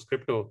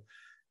 #IndiaWantsCrypto,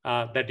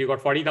 that you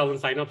got 40,000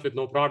 signups with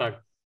no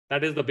product.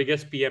 That is the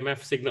biggest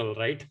PMF signal,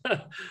 right?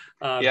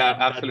 Yeah,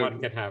 absolutely. That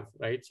one can have,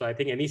 right? So I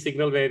think any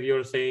signal where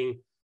you're saying,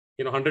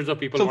 hundreds of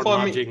people want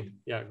margin.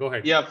 Yeah, go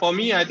ahead. Yeah, for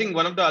me, I think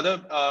one of the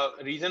other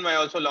reason why I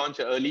also launched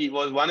early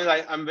was one is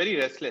I'm very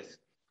restless.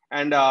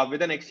 And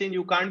with an exchange,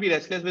 you can't be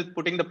restless with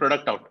putting the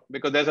product out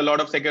because there's a lot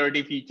of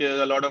security features,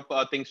 a lot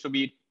of things to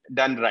be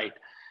done right.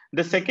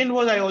 The second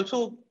was I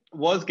also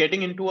was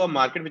getting into a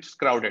market which is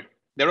crowded.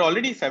 There were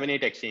already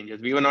 7-8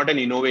 exchanges. We were not an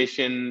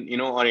innovation,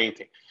 or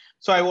anything.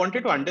 So I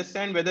wanted to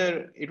understand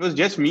whether it was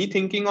just me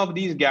thinking of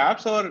these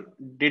gaps or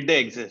did they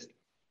exist?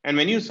 And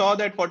when you saw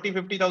that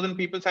 40,000-50,000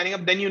 people signing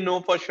up, then you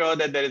know for sure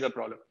that there is a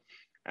problem.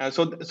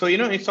 So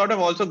it sort of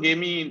also gave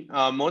me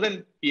more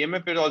than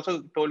PMF. It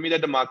also told me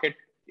that the market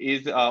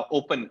is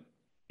open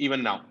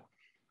even now.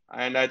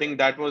 And I think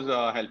that was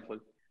helpful.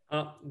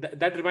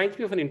 That reminds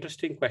me of an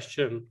interesting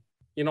question.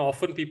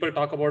 Often people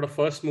talk about a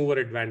first mover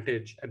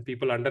advantage and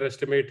people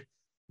underestimate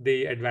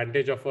the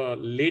advantage of a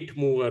late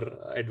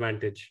mover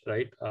advantage,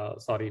 right?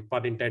 Sorry,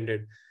 pun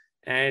intended.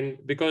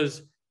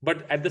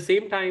 But at the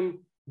same time,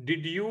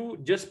 did you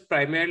just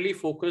primarily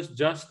focus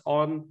just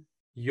on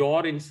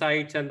your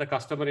insights and the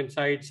customer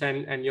insights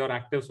and your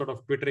active sort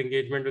of Twitter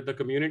engagement with the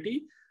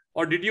community?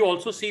 Or did you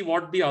also see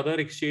what the other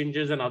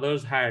exchanges and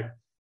others had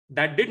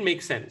that did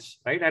make sense,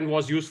 right? And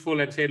was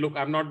useful and say, look,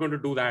 I'm not going to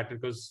do that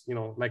because,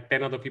 like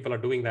 10 other people are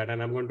doing that.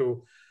 And I'm going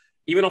to,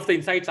 even of the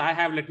insights I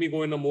have, let me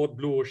go in a more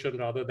blue ocean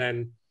rather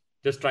than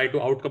just try to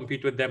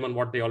outcompete with them on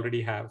what they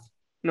already have.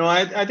 No,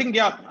 I think,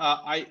 yeah,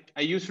 I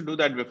used to do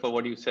that before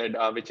what you said,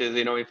 which is,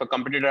 if a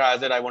competitor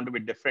has it, I want to be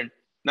different.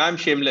 Now I'm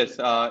shameless.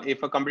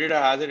 If a competitor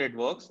has it, it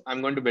works,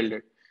 I'm going to build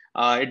it.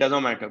 It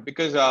doesn't matter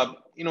because,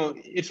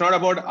 it's not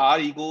about our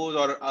egos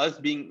or us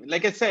being,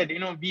 like I said,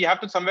 we have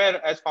to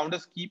somewhere as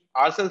founders keep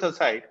ourselves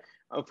aside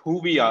of who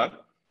we are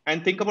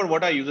and think about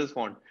what our users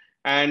want.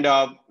 And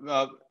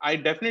I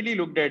definitely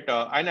looked at,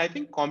 and I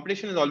think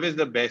competition is always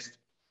the best.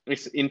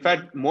 It's in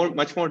fact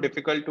much more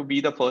difficult to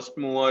be the first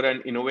mover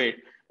and innovate.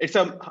 It's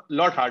a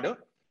lot harder.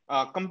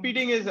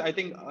 Competing is, I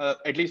think,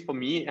 at least for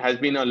me, has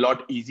been a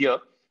lot easier.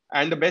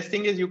 And the best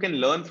thing is you can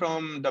learn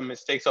from the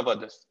mistakes of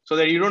others so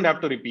that you don't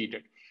have to repeat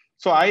it.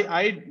 So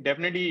I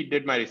definitely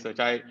did my research.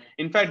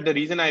 In fact, the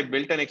reason I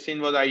built an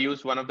exchange was I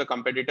used one of the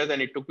competitors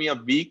and it took me a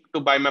week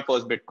to buy my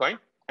first Bitcoin.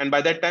 And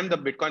by that time, the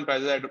Bitcoin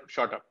prices had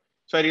shot up.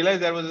 So I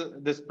realized there was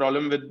this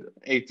problem with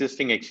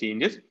existing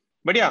exchanges.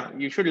 But yeah,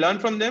 you should learn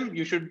from them.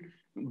 You should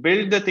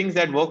build the things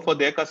that work for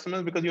their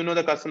customers, because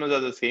the customers are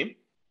the same.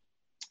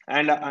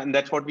 And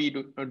that's what we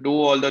do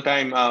all the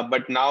time.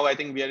 But now I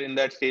think we are in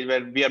that stage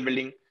where we are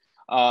building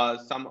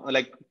some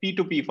like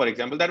P2P, for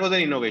example. That was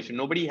an innovation.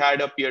 Nobody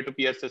had a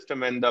peer-to-peer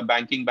system when the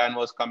banking ban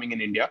was coming in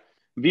India.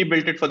 We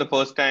built it for the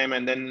first time,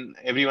 and then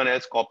everyone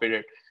else copied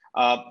it.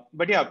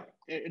 But yeah,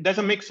 there's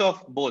a mix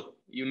of both.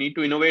 You need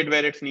to innovate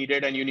where it's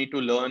needed, and you need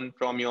to learn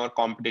from your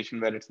competition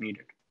where it's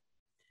needed.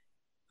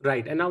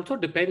 Right. And also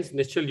depends,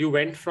 Nischal, you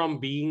went from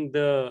being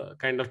the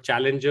kind of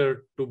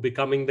challenger to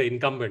becoming the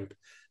incumbent,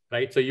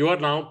 right? So you are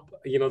now,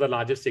 the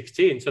largest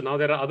exchange. So now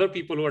there are other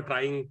people who are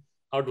trying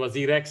out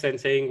WazirX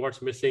and saying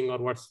what's missing or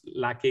what's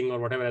lacking or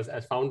whatever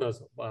as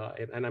founders.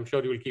 And I'm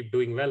sure you will keep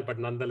doing well, but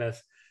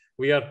nonetheless,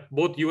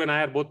 you and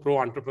I are both pro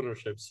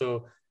entrepreneurship.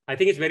 So I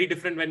think it's very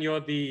different when you're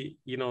the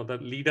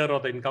leader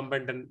or the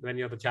incumbent and when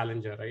you're the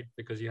challenger, right?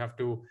 Because you have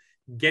to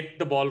get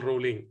the ball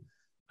rolling.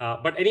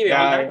 But anyway,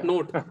 on that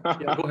note,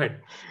 go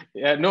ahead.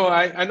 Yeah, no,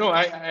 I know,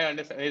 I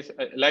understand.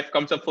 Life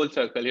comes up full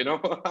circle,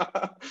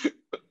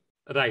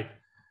 Right.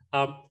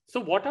 So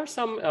what are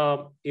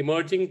some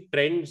emerging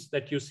trends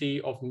that you see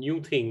of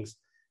new things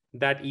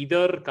that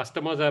either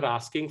customers are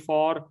asking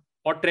for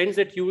or trends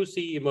that you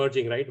see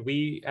emerging, right?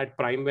 We at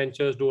Prime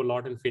Ventures do a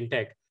lot in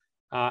fintech.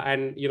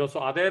 And, so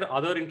are there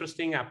other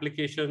interesting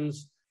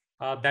applications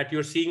that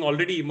you're seeing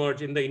already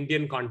emerge in the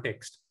Indian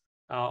context?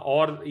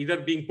 Or either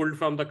being pulled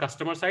from the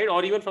customer side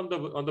or even from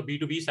on the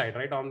B2B side,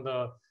 right? On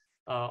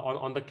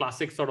the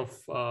classic sort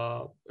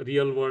of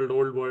real world,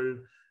 old world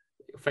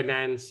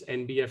finance,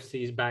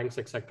 NBFCs, banks,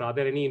 etc. Are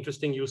there any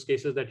interesting use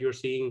cases that you're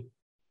seeing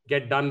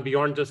get done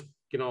beyond just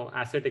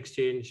asset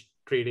exchange,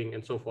 trading,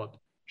 and so forth?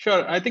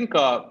 Sure. I think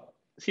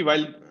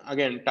while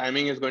again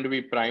timing is going to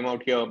be prime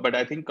out here, but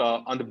I think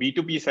on the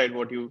B2B side,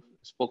 what you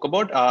spoke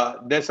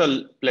about, there's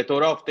a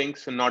plethora of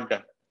things not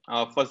done.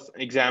 For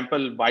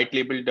example, white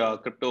labeled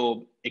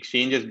crypto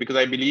exchanges, because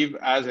I believe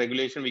as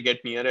regulation we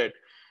get near it,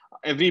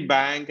 every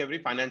bank, every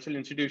financial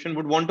institution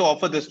would want to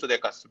offer this to their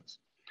customers,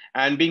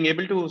 and being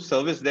able to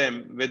service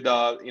them with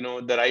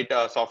the right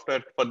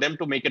software for them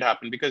to make it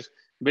happen. Because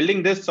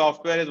building this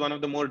software is one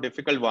of the more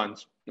difficult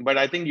ones, but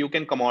I think you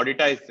can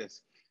commoditize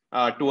this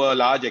to a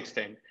large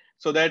extent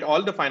so that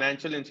all the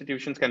financial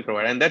institutions can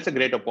provide, and that's a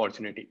great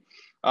opportunity.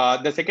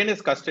 The second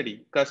is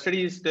custody.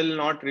 Custody is still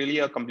not really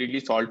a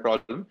completely solved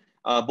problem.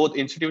 Both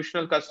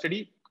institutional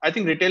custody, I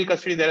think retail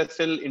custody, there are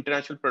still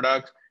international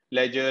products,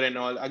 ledger and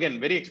all, again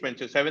very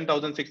expensive,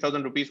 7,000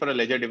 6,000 rupees for a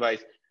ledger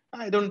device.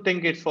 I don't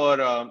think it's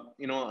for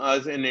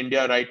us in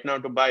India right now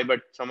to buy,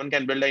 but someone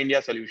can build an India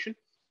solution.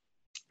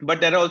 But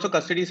there are also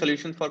custody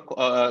solutions for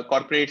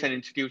corporates and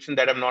institutions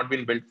that have not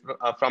been built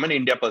from an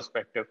India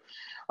perspective.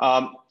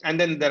 And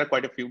then there are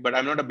quite a few, but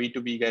I'm not a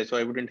B2B guy, so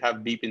I wouldn't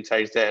have deep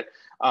insights there.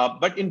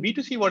 But in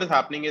B2C, what is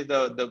happening is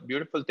the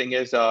beautiful thing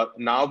is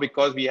now,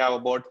 because we have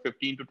about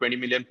 15 to 20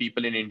 million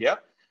people in India,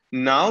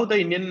 now the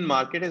Indian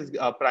market is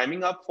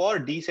priming up for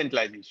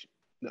decentralization.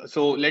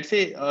 So let's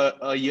say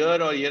a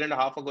year or year and a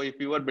half ago, if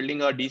you were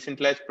building a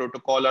decentralized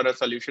protocol or a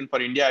solution for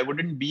India, I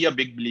wouldn't be a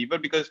big believer,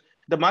 because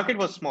the market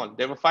was small.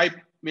 There were 5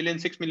 million,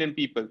 6 million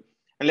people.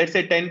 And let's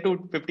say 10 to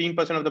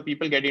 15% of the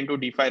people get into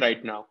DeFi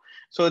right now.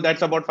 So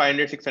that's about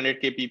 500,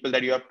 600K people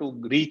that you have to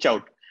reach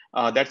out.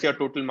 That's your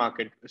total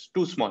market. It's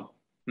too small.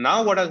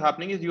 Now what is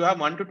happening is you have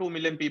 1 to 2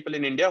 million people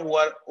in India who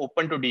are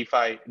open to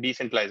DeFi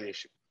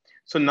decentralization.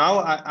 So now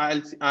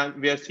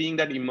we are seeing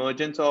that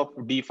emergence of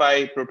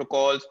DeFi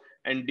protocols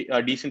and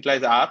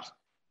decentralized apps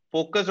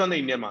focused on the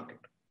Indian market.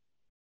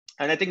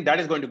 And I think that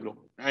is going to grow.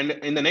 And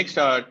in the next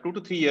 2 to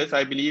 3 years,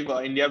 I believe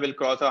India will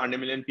cross 100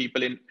 million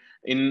people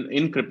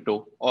in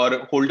crypto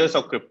or holders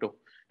of crypto.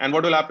 And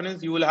what will happen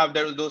is you will have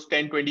those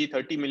 10, 20,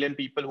 30 million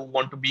people who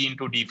want to be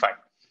into DeFi.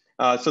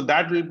 So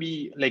that will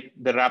be like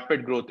the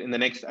rapid growth in the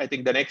next 3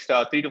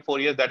 to 4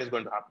 years that is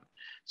going to happen.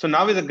 So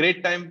now is a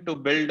great time to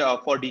build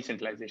for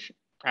decentralization.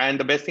 And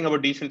the best thing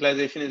about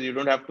decentralization is you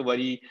don't have to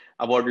worry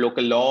about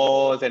local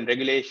laws and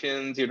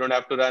regulations. You don't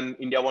have to run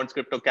India Wants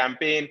Crypto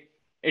campaign.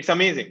 It's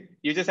amazing.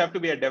 You just have to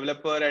be a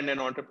developer and an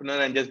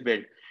entrepreneur and just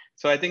build.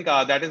 So I think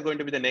that is going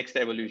to be the next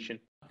evolution.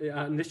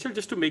 Nischal,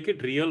 just to make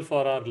it real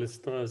for our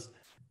listeners,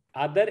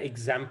 are there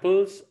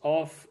examples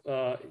of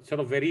sort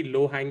of very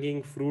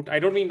low-hanging fruit? I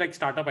don't mean like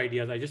startup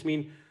ideas. I just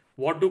mean,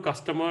 what do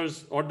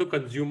consumers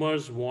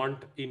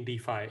want in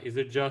DeFi? Is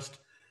it just,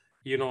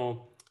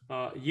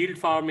 yield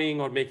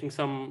farming or making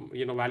some,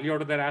 value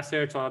out of their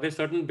assets? Or are there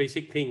certain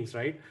basic things,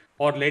 right?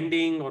 Or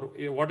lending, or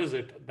what is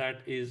it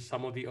that is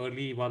some of the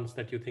early ones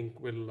that you think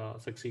will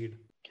succeed?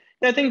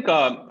 Yeah, I think,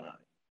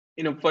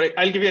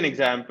 I'll give you an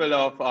example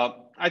of,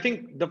 I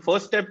think the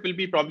first step will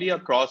be probably a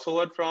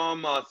crossover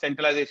from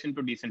centralization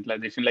to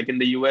decentralization. Like in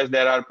the US,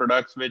 there are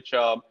products which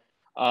are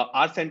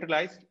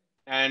centralized,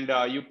 and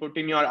you put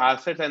in your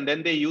assets and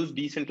then they use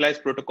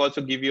decentralized protocols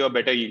to give you a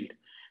better yield.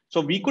 So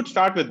we could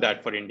start with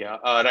that for India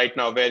right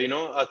now, where,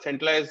 a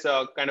centralized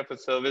kind of a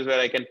service where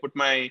I can put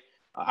my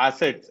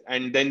assets,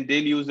 and then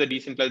they'll use the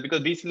decentralized,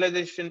 because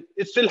decentralization,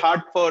 it's still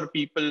hard for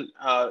people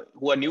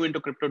who are new into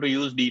crypto to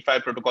use DeFi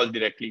protocols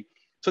directly.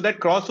 So that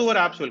crossover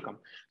apps will come.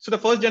 So the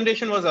first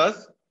generation was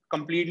us,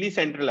 completely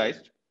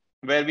centralized,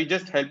 where we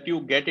just help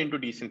you get into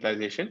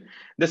decentralization.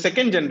 The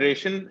second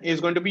generation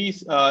is going to be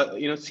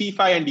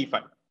CeFi and DeFi.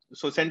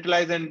 So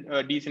centralized and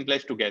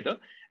decentralized together.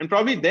 And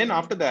probably then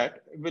after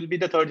that will be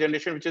the third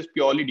generation, which is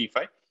purely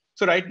DeFi.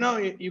 So right now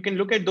you can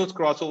look at those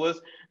crossovers.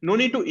 No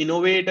need to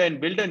innovate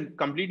and build a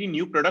completely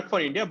new product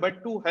for India,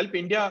 but to help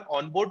India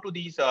onboard to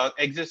these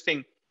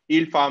existing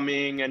yield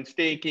farming and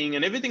staking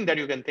and everything that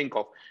you can think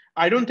of.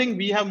 I don't think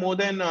we have more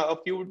than a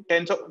few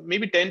tens of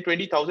maybe 10,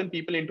 20,000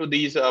 people into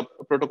these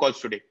protocols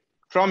today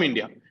from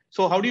India.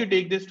 So how do you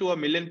take this to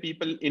 1 million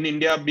people in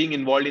India being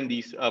involved in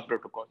these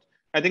protocols?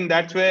 I think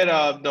that's where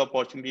the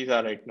opportunities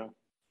are right now.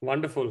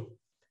 Wonderful.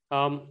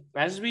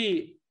 As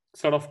we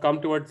sort of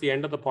come towards the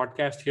end of the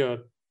podcast here,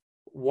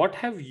 what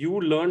have you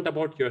learned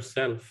about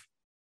yourself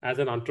as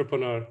an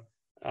entrepreneur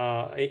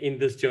in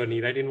this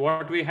journey, right? In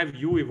what way have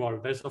you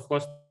evolved? There's, of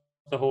course,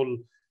 the whole,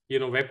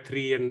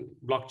 Web3 and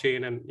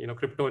blockchain and,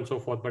 crypto and so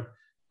forth. But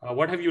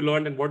what have you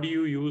learned and what do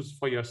you use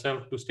for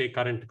yourself to stay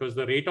current? Because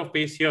the rate of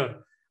pace here,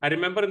 I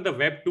remember in the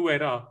Web 2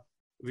 era,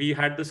 we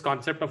had this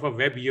concept of a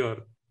web year.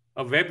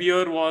 A web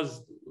year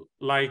was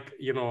like,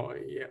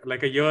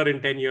 like a year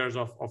in 10 years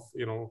of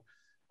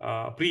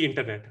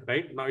pre-internet,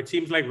 right? Now it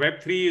seems like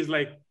Web 3 is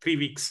like 3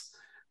 weeks,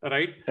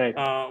 right?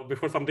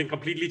 Before something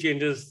completely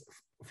changes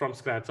from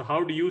scratch. So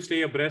how do you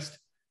stay abreast,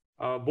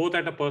 both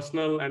at a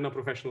personal and a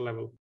professional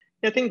level?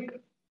 I think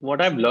what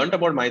I've learned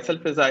about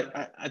myself is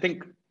I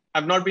think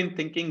I've not been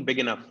thinking big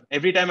enough.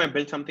 Every time I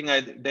build something,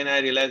 then I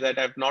realize that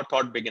I've not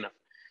thought big enough.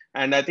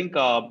 And I think,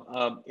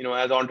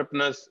 as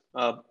entrepreneurs,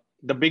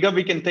 the bigger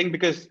we can think,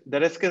 because the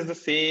risk is the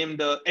same,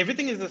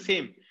 everything is the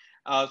same.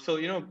 So,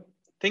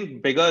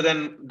 think bigger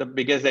than the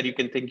biggest that you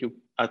can think you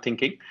are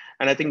thinking.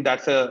 And I think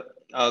that's a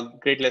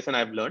great lesson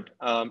I've learned.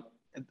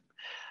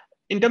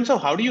 In terms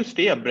of how do you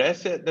stay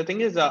abreast, the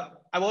thing is,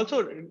 I've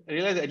also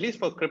realized, at least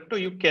for crypto,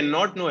 you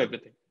cannot know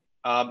everything.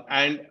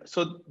 And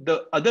so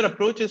the other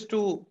approach is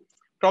to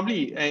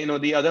probably,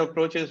 the other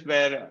approach is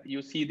where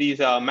you see these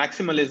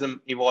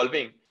maximalism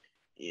evolving.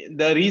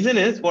 The reason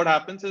is what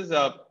happens is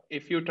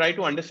if you try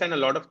to understand a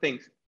lot of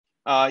things,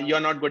 you're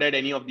not good at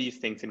any of these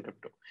things in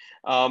crypto.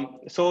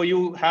 So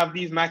you have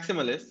these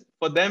maximalists.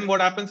 For them, what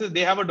happens is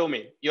they have a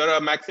domain. You're a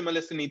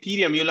maximalist in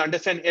Ethereum. You'll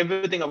understand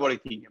everything about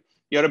Ethereum.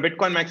 You're a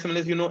Bitcoin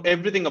maximalist. You know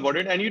everything about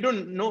it, and you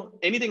don't know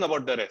anything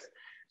about the rest.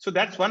 So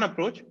that's one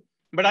approach.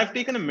 But I've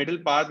taken a middle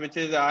path, which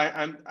is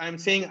I'm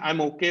saying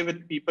I'm okay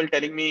with people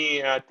telling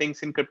me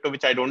things in crypto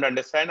which I don't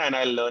understand, and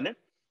I'll learn it.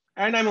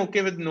 And I'm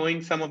okay with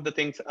knowing some of the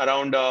things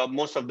around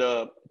most of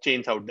the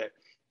chains out there.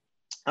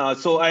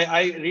 So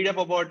I read up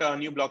about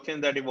new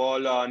blockchains that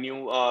evolve,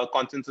 new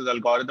consensus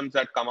algorithms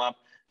that come up,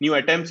 new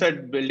attempts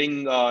at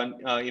building,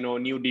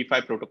 new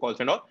DeFi protocols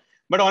and all.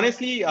 But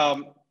honestly,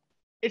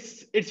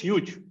 it's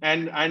huge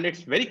and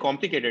it's very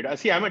complicated.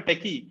 See, I'm a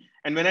techie,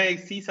 and when I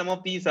see some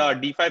of these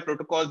DeFi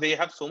protocols, they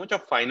have so much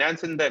of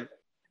finance in them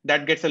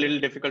that gets a little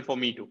difficult for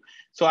me too.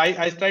 So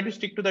I try to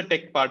stick to the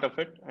tech part of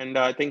it. And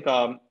I think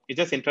it's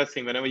just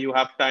interesting. Whenever you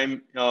have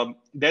time,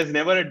 there's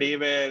never a day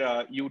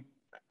where you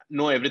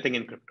know everything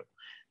in crypto.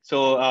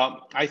 So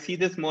I see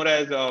this more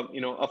as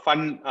a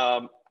fun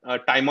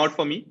timeout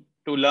for me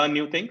to learn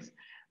new things.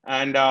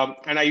 And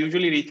I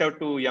usually reach out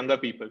to younger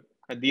people.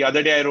 The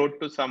other day I wrote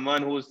to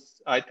someone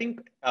who's, I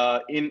think,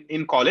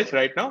 in college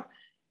right now.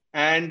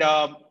 And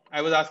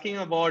I was asking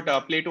about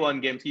play to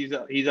earn games. He's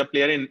a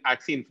player in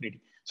Axie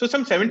Infinity. So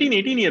some 17,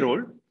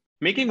 18-year-old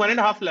making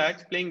 1.5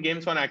 lakhs playing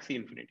games on Axie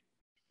Infinity.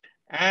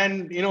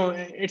 And,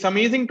 it's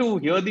amazing to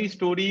hear these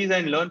stories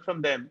and learn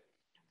from them.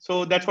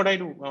 So that's what I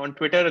do on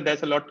Twitter.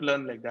 There's a lot to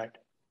learn like that.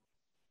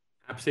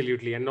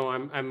 Absolutely. And no,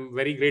 I'm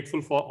very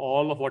grateful for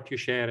all of what you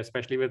share,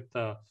 especially with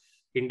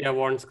India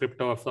Wants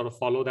Crypto. I sort of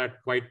follow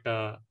that quite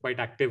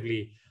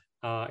actively.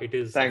 It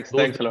is thanks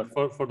a lot.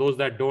 For those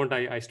that don't,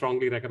 I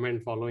strongly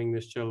recommend following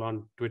Nischal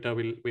on Twitter.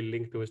 We'll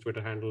link to his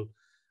Twitter handle.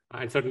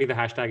 And certainly the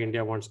hashtag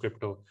India Wants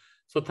Crypto.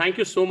 So thank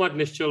you so much,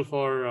 Nischal,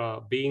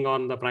 for being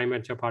on the Prime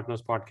Venture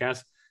Partners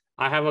podcast.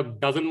 I have a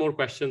dozen more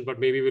questions, but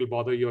maybe we'll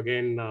bother you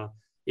again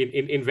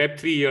in Web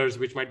 3 years,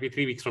 which might be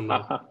 3 weeks from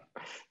now.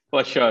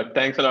 For sure.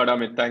 Thanks a lot,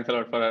 Amit. Thanks a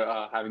lot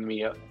for having me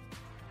here.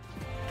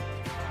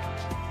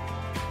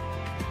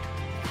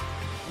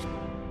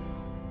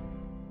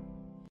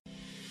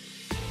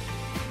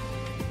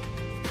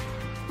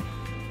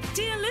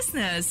 Dear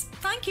listeners,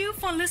 thank you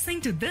for listening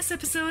to this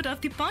episode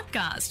of the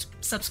podcast.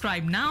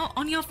 Subscribe now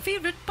on your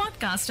favorite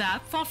podcast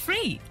app for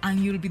free, and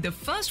you'll be the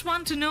first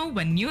one to know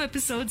when new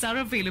episodes are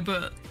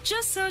available.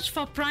 Just search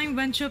for Prime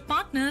Venture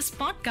Partners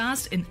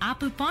podcast in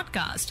Apple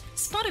Podcast,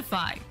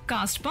 Spotify,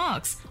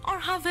 Castbox, or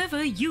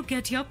however you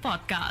get your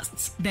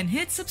podcasts. Then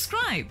hit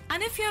subscribe.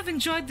 And if you have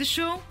enjoyed the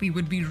show, we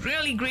would be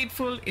really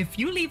grateful if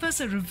you leave us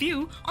a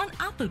review on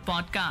Apple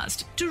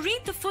Podcast. To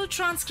read the full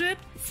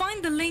transcript,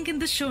 find the link in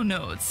the show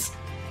notes.